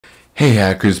Hey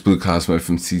hackers, Blue Cosmo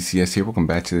from CCS here. Welcome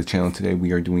back to the channel. Today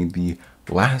we are doing the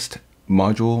last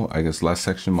module, I guess last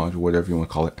section module, whatever you want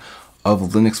to call it, of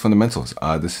Linux fundamentals.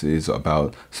 This is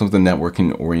about some of the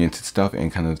networking oriented stuff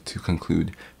and kind of to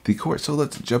conclude the course. So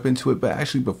let's jump into it. But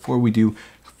actually before we do,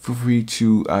 feel free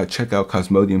to check out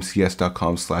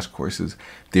cosmodiumcs.com/courses.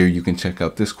 There you can check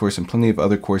out this course and plenty of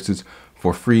other courses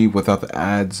for free without the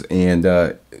ads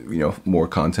and more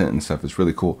content and stuff. It's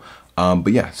really cool.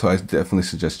 But yeah, so I definitely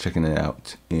suggest checking it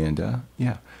out. And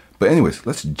yeah, but anyways,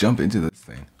 let's jump into this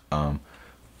thing.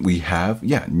 We have,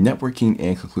 networking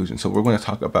and conclusion. So we're going to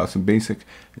talk about some basic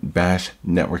bash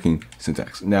networking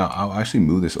syntax. Now I'll actually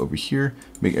move this over here,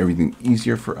 make everything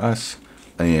easier for us.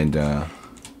 And there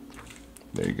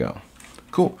you go.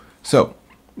 Cool. So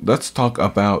let's talk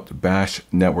about bash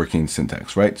networking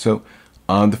syntax, right? So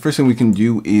the first thing we can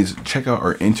do is check out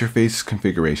our interface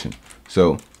configuration.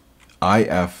 So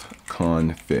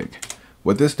ifconfig.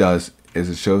 What this does is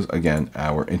it shows again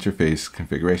our interface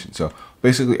configuration. So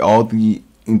basically all the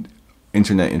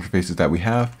internet interfaces that we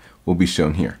have will be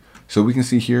shown here. So we can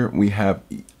see here we have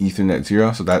Ethernet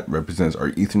 0, so that represents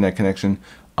our Ethernet connection.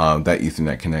 That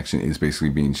Ethernet connection is basically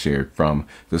being shared from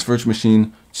this virtual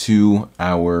machine to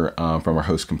our from our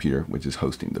host computer, which is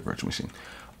hosting the virtual machine.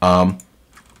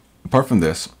 Apart from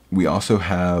this, we also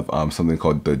have something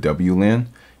called the WLAN.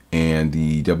 And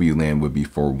the WLAN would be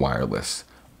for wireless,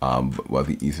 while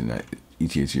the Ethernet,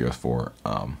 ETH0 is for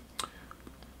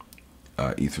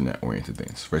Ethernet-oriented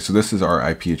things, right? So this is our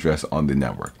IP address on the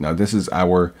network. Now this is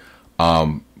our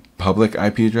public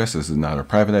IP address. This is not a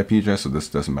private IP address, so this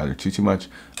doesn't matter too much.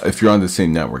 If you're on the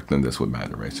same network, then this would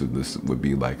matter, right? So this would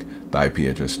be like the IP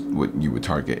address what you would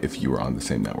target if you were on the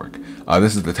same network.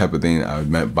 This is the type of thing I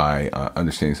meant by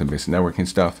understanding some basic networking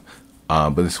stuff,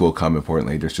 but this will come important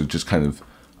later. So just kind of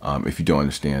if you don't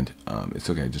understand, it's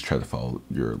okay. Just try to follow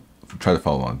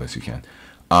along best you can.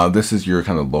 This is your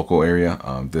kind of local area.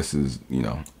 This is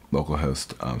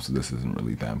localhost. So this isn't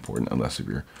really that important unless if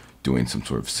you're doing some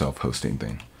sort of self-hosting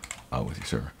thing with your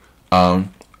server.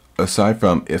 Aside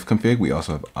from ifconfig, we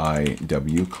also have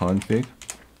iwconfig,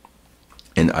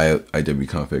 and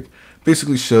iwconfig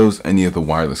basically shows any of the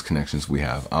wireless connections we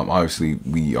have. Obviously,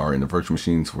 we are in a virtual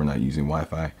machine, so we're not using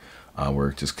Wi-Fi.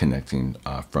 We're just connecting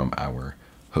from our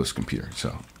host computer,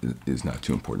 so it is not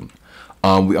too important.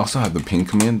 We also have the ping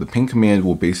command. The ping command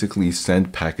will basically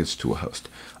send packets to a host.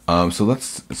 So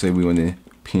let's say we want to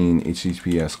ping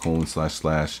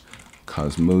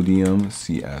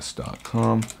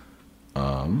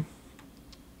https://cosmodiumcs.com.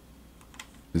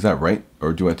 Is that right,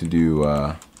 or do I have to do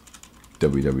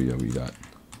www.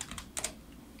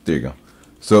 There you go.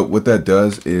 So what that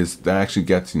does is that actually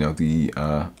gets the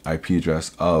IP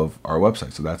address of our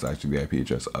website. So that's actually the IP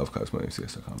address of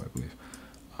cosmodiumcs.com, I believe,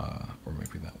 or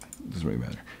maybe that one. It doesn't really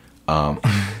matter.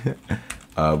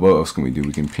 What else can we do?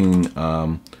 We can ping,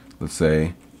 let's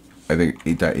say, I think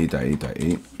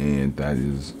 8.8.8.8, and that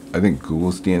is I think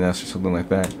Google's DNS or something like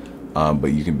that.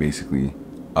 But you can basically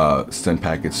send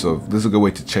packets. So this is a good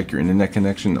way to check your internet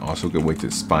connection. Also a good way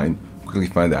to quickly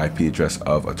find the IP address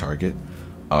of a target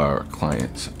or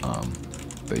client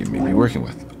that you may be working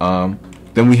with.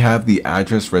 Then we have the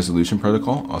address resolution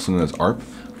protocol, also known as ARP.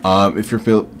 If you're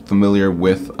familiar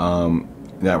with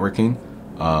networking,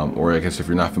 or I guess if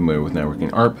you're not familiar with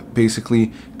networking, ARP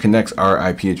basically connects our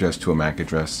IP address to a MAC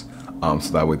address,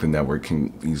 so that way the network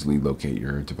can easily locate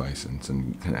your device and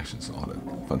send connections and all that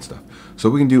fun stuff. So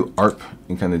we can do ARP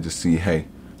and kind of just see, hey,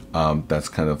 that's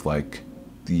kind of like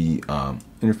the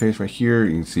interface right here.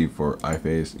 You can see for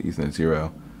iFace, Ethernet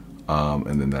 0,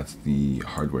 and then that's the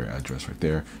hardware address right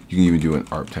there. You can even do an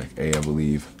ARP-TEC-A, I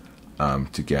believe,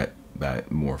 to get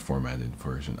that more formatted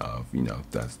version of,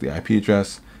 that's the IP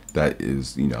address that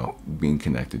is, being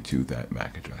connected to that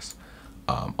MAC address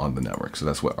on the network. So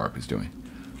that's what ARP is doing.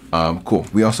 Cool.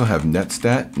 We also have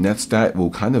netstat. Netstat will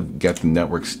kind of get the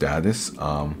network status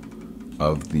of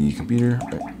the computer.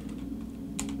 Right?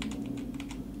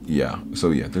 Yeah.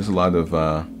 So yeah, there's a lot of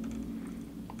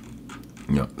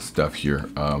stuff here.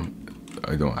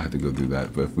 I don't have to go through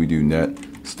that, but if we do net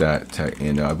stat tech,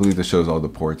 and I believe this shows all the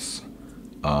ports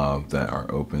that are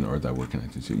open or that we're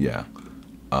connected to. Yeah.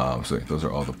 So yeah, those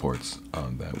are all the ports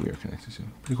that we are connected to.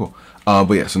 Pretty cool.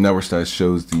 But yeah, so network status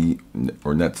shows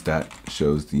netstat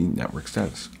shows the network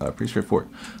status. Pretty straightforward.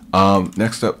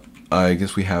 Next up, I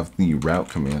guess we have the route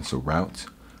command. So route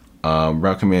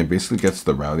command basically gets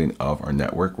the routing of our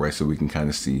network, right? So we can kind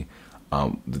of see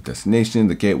the destination,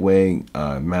 the gateway,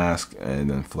 mask, and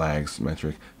then flags,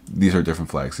 metric. These are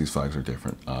different flags. These flags are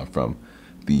different from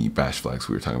the bash flags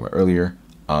we were talking about earlier.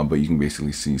 But you can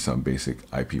basically see some basic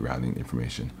IP routing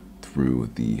information through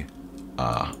the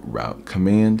route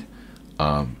command.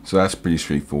 So that's pretty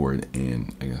straightforward,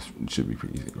 and I guess it should be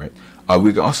pretty easy, right?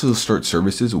 We can also start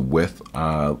services with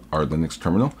our Linux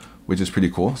terminal, which is pretty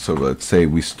cool. So let's say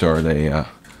we start a,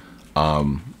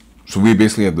 so we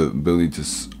basically have the ability to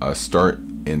start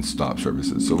and stop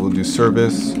services. So we'll do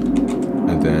service,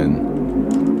 and then,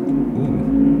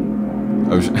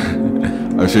 ooh,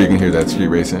 I'm sure you can hear that street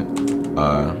racing.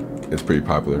 It's pretty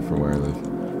popular for where I live.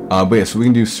 But yeah, so we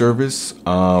can do service,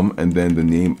 and then the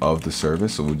name of the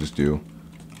service. So we'll just do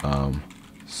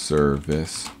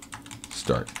service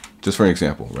start, just for an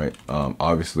example, right?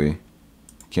 Obviously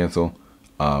cancel.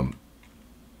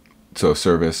 So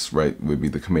service, right, would be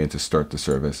the command to start the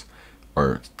service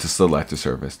or to select the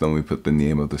service. Then we put the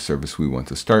name of the service we want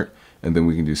to start, and then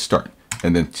we can do start.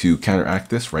 And then to counteract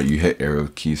this, right, you hit arrow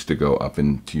keys to go up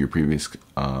into your previous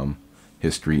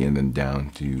history, and then down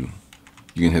to, you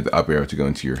can hit the up arrow to go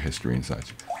into your history and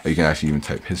such. You can actually even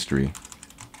type history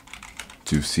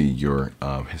to see your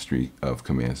history of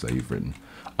commands that you've written.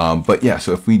 But yeah,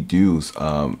 so if we do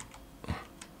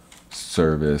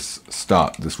service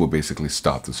stop, this will basically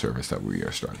stop the service that we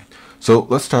are starting. So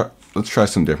let's try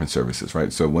some different services,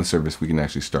 right? So one service we can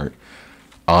actually start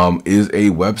is a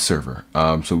web server.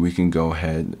 So we can go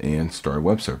ahead and start a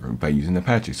web server by using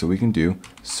Apache. So we can do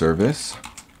service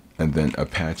and then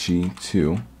Apache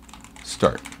to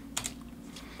start.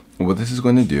 And what this is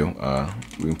going to do,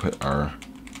 we can put our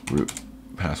root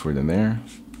password in there.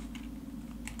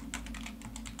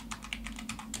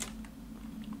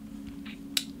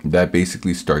 That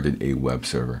basically started a web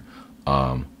server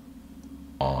on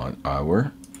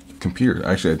our computer.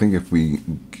 Actually, I think if we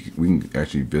can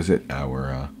actually visit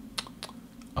our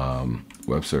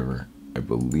web server, I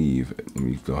believe. Let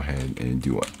me go ahead and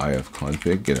do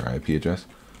ifconfig, get our IP address.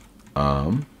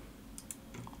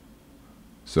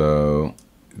 So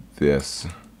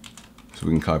we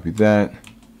can copy that,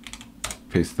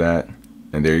 paste that,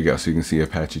 and there you go. So you can see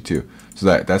Apache 2. So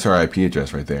that's our IP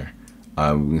address right there.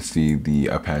 We can see the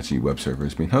Apache web server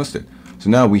is being hosted. So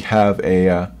now we have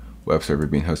a web server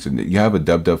being hosted. You have a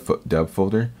dev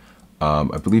folder.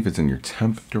 I believe it's in your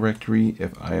temp directory,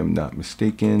 if I am not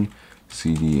mistaken.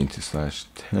 cd into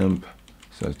 /temp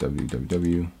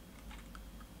 /www.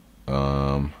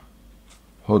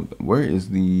 Where is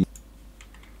the?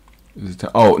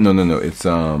 Oh, no. It's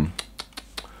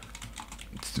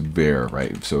var,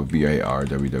 right? So var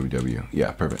www.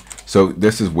 Yeah, perfect. So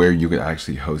this is where you can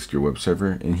actually host your web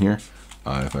server in here.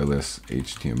 If I list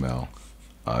HTML,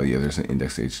 yeah, there's an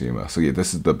index HTML. So yeah,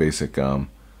 this is the basic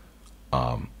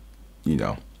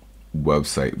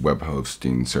website web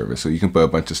hosting service. So you can put a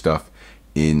bunch of stuff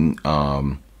in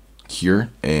here,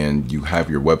 and you have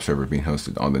your web server being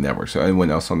hosted on the network. So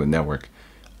anyone else on the network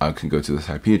can go to this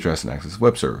IP address and access the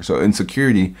web server. So in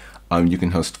security, you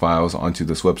can host files onto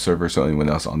this web server. So anyone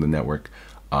else on the network,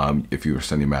 if you were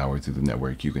sending malware through the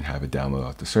network, you can have it download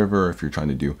off the server. If you're trying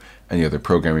to do any other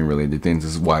programming related things,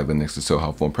 this is why Linux is so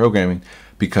helpful in programming,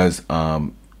 because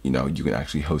you can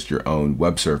actually host your own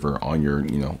web server on your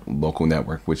local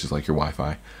network, which is like your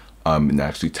Wi-Fi, and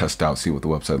actually test out, see what the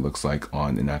website looks like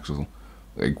on an actual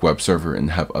web server, and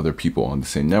have other people on the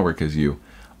same network as you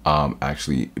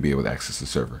actually be able to access the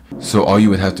server. So all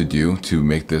you would have to do to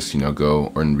make this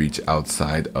go and reach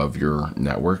outside of your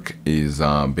network is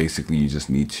basically you just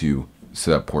need to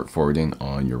set up port forwarding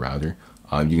on your router.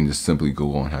 You can just simply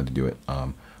Google on how to do it,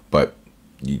 but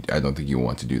I don't think you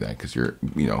want to do that because you're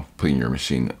putting your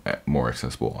machine more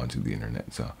accessible onto the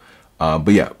internet. So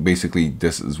but yeah, basically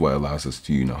this is what allows us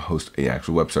to host a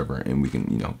actual web server, and we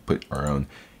can put our own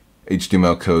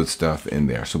HTML code stuff in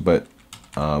there. So but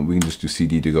we can just do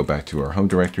cd to go back to our home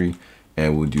directory,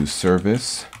 and we'll do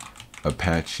service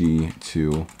Apache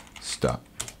to stop,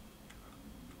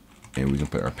 and we can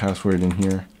put our password in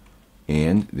here,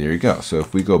 and there you go. So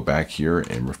if we go back here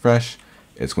and refresh,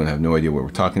 it's going to have no idea what we're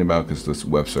talking about because this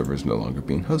web server is no longer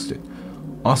being hosted.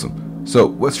 Awesome. So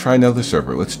let's try another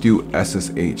server. Let's do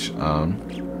SSH.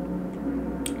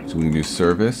 So we can do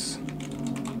service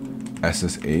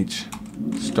SSH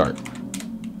start.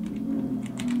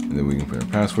 And then we can put our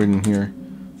password in here.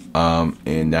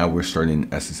 And now we're starting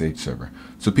an SSH server.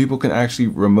 So people can actually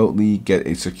remotely get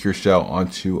a secure shell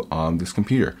onto this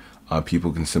computer.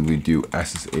 People can simply do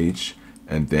SSH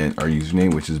and then our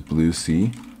username, which is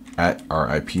bluec, at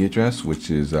our IP address,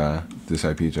 which is this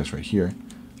IP address right here.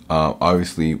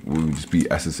 Obviously, we would just be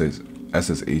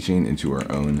SSHing into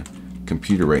our own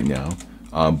computer right now.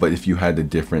 But if you had a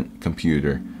different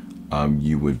computer,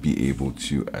 you would be able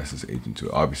to SSH into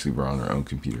it. Obviously, we're on our own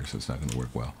computer, so it's not going to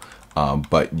work well.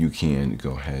 But you can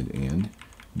go ahead and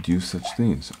do such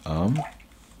things.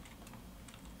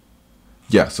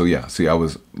 yeah, see,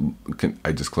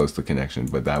 I just closed the connection,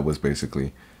 but that was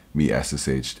basically me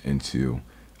SSH'd into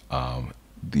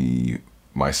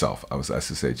myself. I was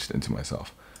SSH'd into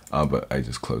myself, but I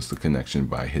just closed the connection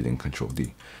by hitting Control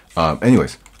D.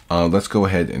 Anyways, let's go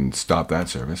ahead and stop that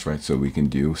service, right? So we can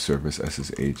do service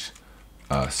SSH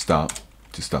stop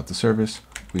to stop the service.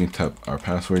 We can type our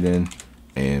password in,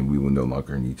 and we will no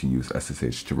longer need to use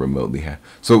SSH to remotely hack.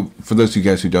 So for those of you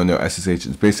guys who don't know, SSH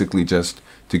is basically just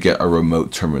to get a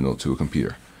remote terminal to a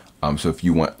computer. So if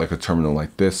you want like a terminal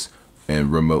like this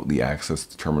and remotely access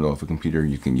the terminal of a computer,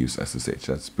 you can use SSH.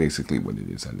 That's basically what it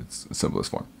is at its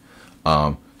simplest form.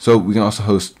 So we can also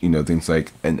host, things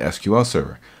like an SQL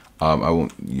server. I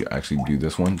won't actually do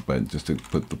this one, but just to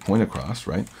put the point across,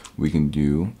 right? We can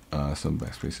do some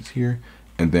backspaces here,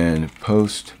 and then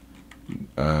post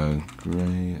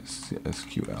gray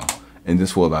SQL, and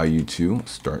this will allow you to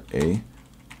start a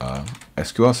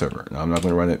SQL server. Now I'm not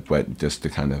going to run it, but just to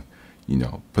kind of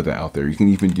put that out there. You can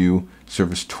even do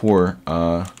service Tor.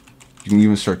 You can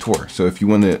even start Tor. So if you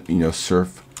want to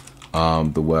surf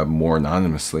the web more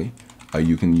anonymously,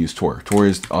 you can use Tor. Tor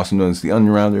is also known as the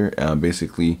onion router.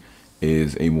 Basically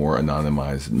is a more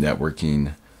anonymized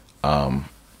networking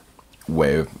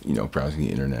way of browsing the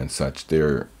internet and such. There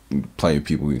are plenty of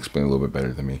people who explain a little bit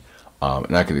better than me,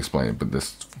 and I could explain it, but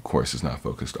this course is not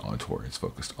focused on Tor. It's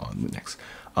focused on Linux.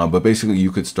 But basically,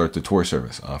 you could start the Tor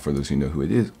service. For those who know who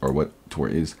it is or what Tor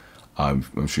is,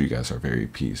 I'm sure you guys are very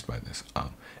appeased by this.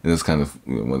 And that's kind of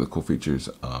one of the cool features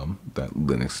that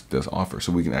Linux does offer.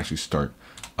 So we can actually start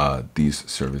these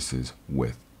services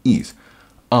with ease.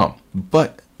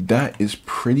 But that is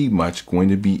pretty much going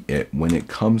to be it when it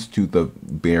comes to the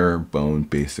bare bone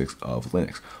basics of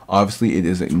Linux. Obviously, it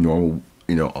is a normal,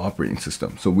 operating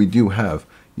system. So we do have,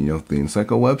 things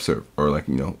like a web server or like,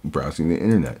 browsing the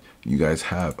internet. You guys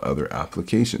have other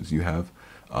applications. You have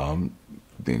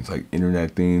things like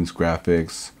internet things,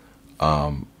 graphics,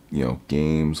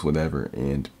 games, whatever,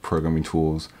 and programming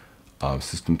tools,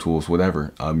 system tools,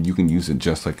 whatever. You can use it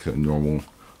just like a normal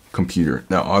computer.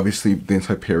 Now, obviously, things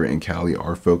like Parrot and Kali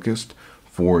are focused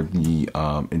for the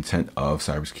intent of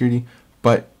cybersecurity,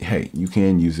 but hey, you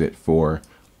can use it for,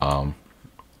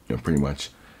 pretty much,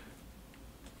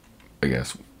 I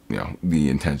guess, the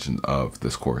intention of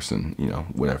this course and,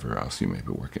 whatever else you may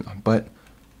be working on. But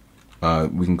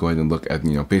we can go ahead and look at,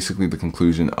 basically the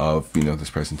conclusion of, this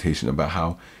presentation about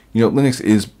how, Linux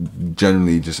is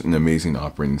generally just an amazing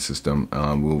operating system.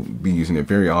 We'll be using it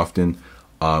very often.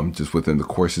 Just within the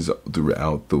courses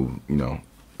throughout the,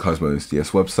 Cosmodium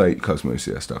CS website,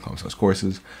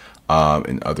 cosmodiumcs.com/courses,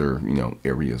 and other,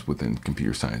 areas within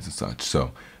computer science and such.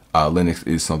 So Linux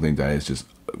is something that is just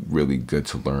really good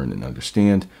to learn and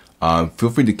understand. Feel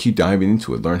free to keep diving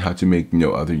into it. Learn how to make,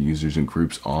 other users and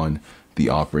groups on the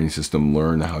operating system.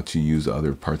 Learn how to use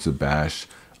other parts of Bash,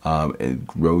 and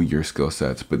grow your skill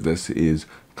sets. But this is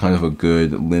kind of a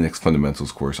good Linux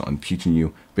fundamentals course on teaching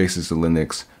you basics of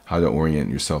Linux, how to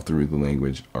orient yourself through the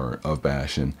language of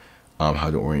Bash, and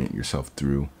how to orient yourself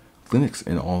through Linux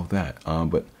and all of that.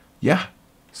 But yeah,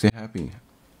 stay happy,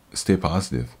 stay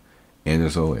positive, and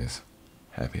as always,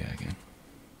 happy hacking.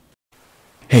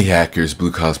 Hey hackers,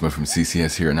 Blue Cosmo from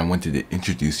CCS here, and I wanted to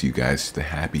introduce you guys to the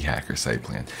Happy Hacker Site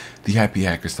Plan. The Happy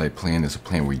Hacker Site Plan is a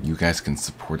plan where you guys can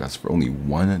support us for only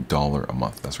 $1 a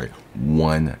month. That's right,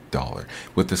 $1.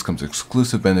 With this comes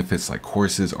exclusive benefits like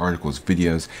courses, articles,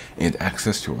 videos, and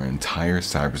access to our entire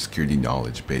cybersecurity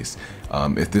knowledge base.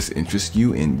 If this interests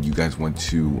you and you guys want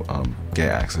to get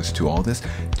access to all this,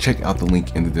 check out the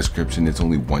link in the description. It's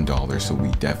only $1, so we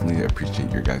definitely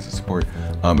appreciate your guys' support.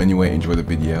 Anyway, enjoy the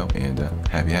video and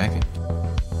happy hacking.